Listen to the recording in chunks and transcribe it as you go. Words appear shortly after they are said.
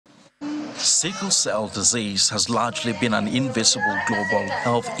Sickle cell disease has largely been an invisible global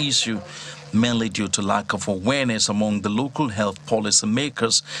health issue, mainly due to lack of awareness among the local health policy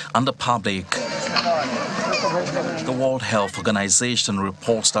makers and the public. The World Health Organization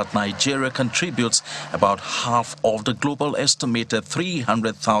reports that Nigeria contributes about half of the global estimated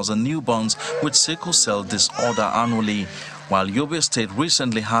 300,000 newborns with sickle cell disorder annually, while Yobe State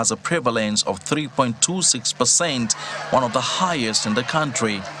recently has a prevalence of 3.26%, one of the highest in the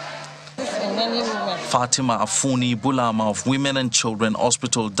country. Fatima Afuni Bulama of Women and Children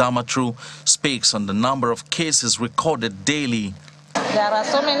Hospital Damatru speaks on the number of cases recorded daily. There are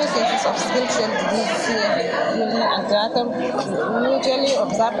so many cases of sickle cell disease here. We usually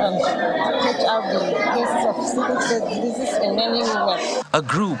observe and catch out the cases of sickle cell disease in many women. A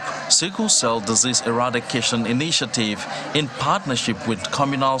group, Sickle Cell Disease Eradication Initiative, in partnership with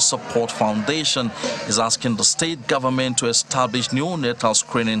Communal Support Foundation, is asking the state government to establish neonatal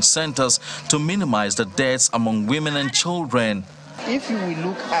screening centers to minimize the deaths among women and children. If we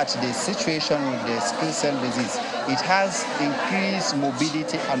look at the situation with the sickle cell disease, it has increased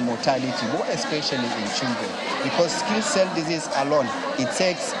morbidity and mortality, more especially in children. Because sickle cell disease alone, it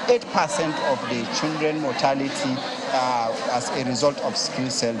takes 8% of the children mortality as a result of sickle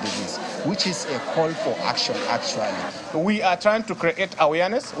cell disease, which is a call for action, actually. We are trying to create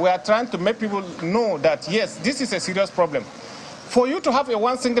awareness. We are trying to make people know that, yes, this is a serious problem. For you to have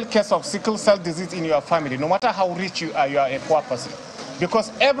one single case of sickle cell disease in your family, no matter how rich you are a poor person. Because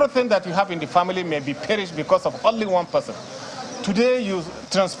everything that you have in the family may be perished because of only one person. Today you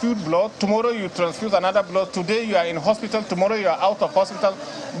transfuse blood, tomorrow you transfuse another blood, today you are in hospital, tomorrow you are out of hospital.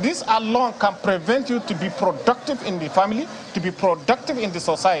 This alone can prevent you to be productive in the family, to be productive in the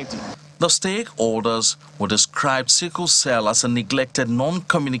society. The stakeholders who described sickle cell as a neglected,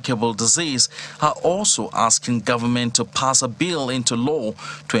 non-communicable disease are also asking government to pass a bill into law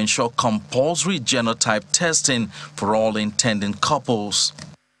to ensure compulsory genotype testing for all intending couples.